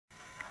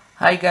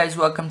Hi guys,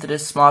 welcome to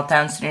this small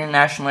town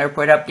international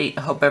airport update.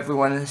 I hope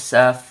everyone is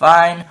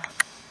fine.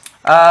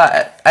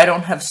 I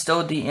don't have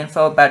still the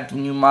info about the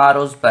new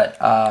models, but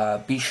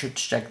be sure to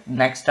check the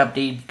next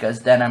update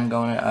because then I'm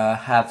going to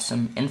have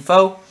some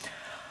info.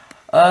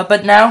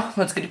 But now,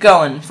 let's get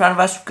going. In front of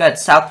us, we've got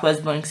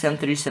Southwest Boeing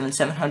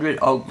 737-700,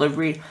 all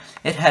delivery.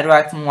 It had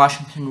arrived from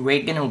Washington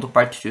Reagan and will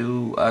depart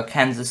to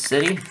Kansas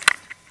City.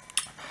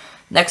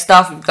 Next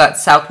off, we've got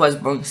Southwest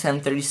Boeing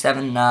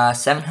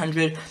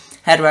 737-700.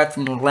 Had arrived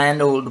from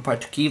Orlando, will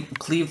depart to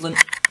Cleveland.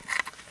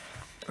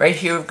 Right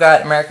here we've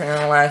got American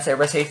Airlines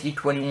Airbus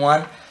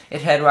A321.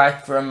 It had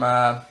arrived from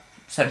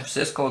San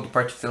Francisco, will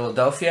depart to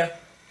Philadelphia.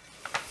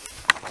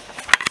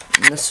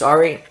 Next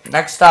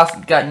off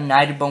we've got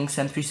United Boeing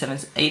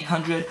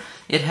 737-800.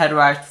 It had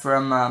arrived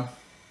from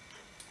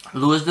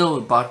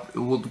Louisville,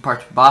 will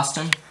depart to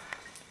Boston.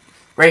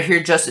 Right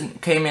here, just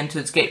came into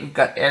its gate, we've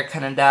got Air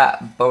Canada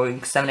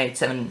Boeing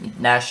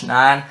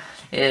 787-9.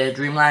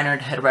 Dreamliner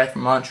had arrived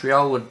from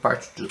Montreal, will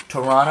depart to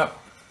Toronto.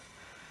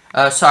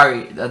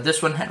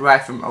 This one had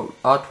arrived from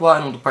Ottawa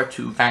and will depart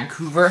to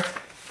Vancouver.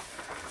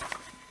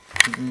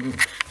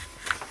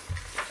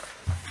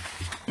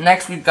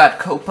 Next, we've got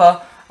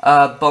Copa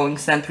Boeing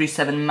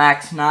 737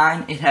 MAX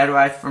 9. It had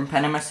arrived from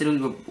Panama City,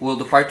 will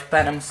depart to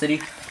Panama City.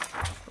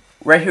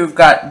 Right here, we've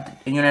got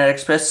United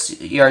Express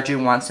ERJ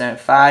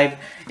 175.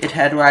 It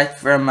had arrived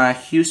from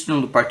Houston,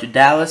 will depart to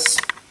Dallas.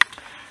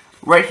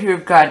 Right here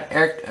we've got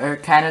Air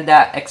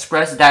Canada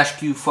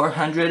Express-Q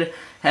 400,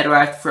 had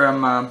arrived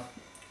from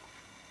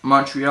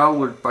Montreal,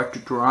 will depart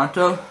to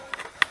Toronto.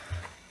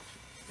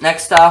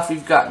 Next off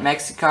we've got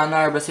Mexicana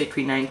Airbus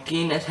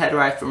A319, it had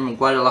arrived from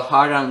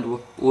Guadalajara and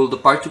will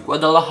depart to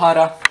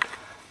Guadalajara.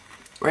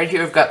 Right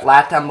here we've got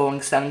LATAM Boeing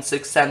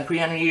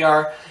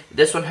 767-300ER,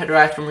 this one had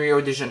arrived from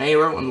Rio de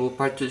Janeiro and will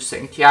depart to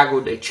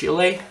Santiago de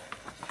Chile.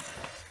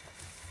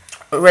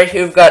 Right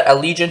here we've got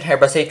Allegiant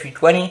Airbus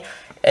A320.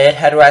 It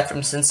had arrived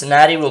from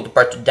Cincinnati, will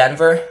depart to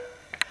Denver.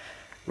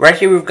 Right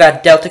here we've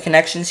got Delta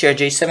Connections,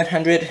 CRJ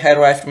 700, had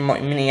arrived from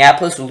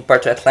Minneapolis, will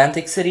depart to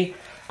Atlantic City.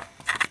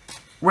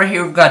 Right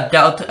here we've got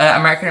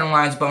American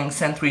Airlines Boeing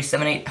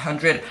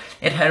 737-800,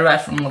 it had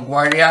arrived from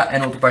LaGuardia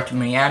and will depart to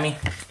Miami.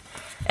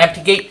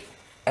 Empty gate.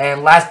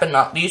 And last but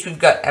not least, we've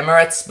got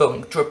Emirates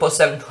Boeing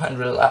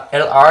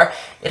 777-200LR,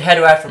 it had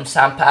arrived from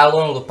Sao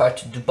Paulo and will depart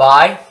to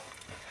Dubai.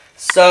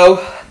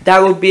 So that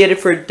will be it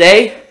for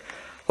today.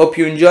 Hope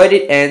you enjoyed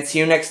it and see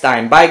you next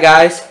time. Bye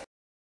guys.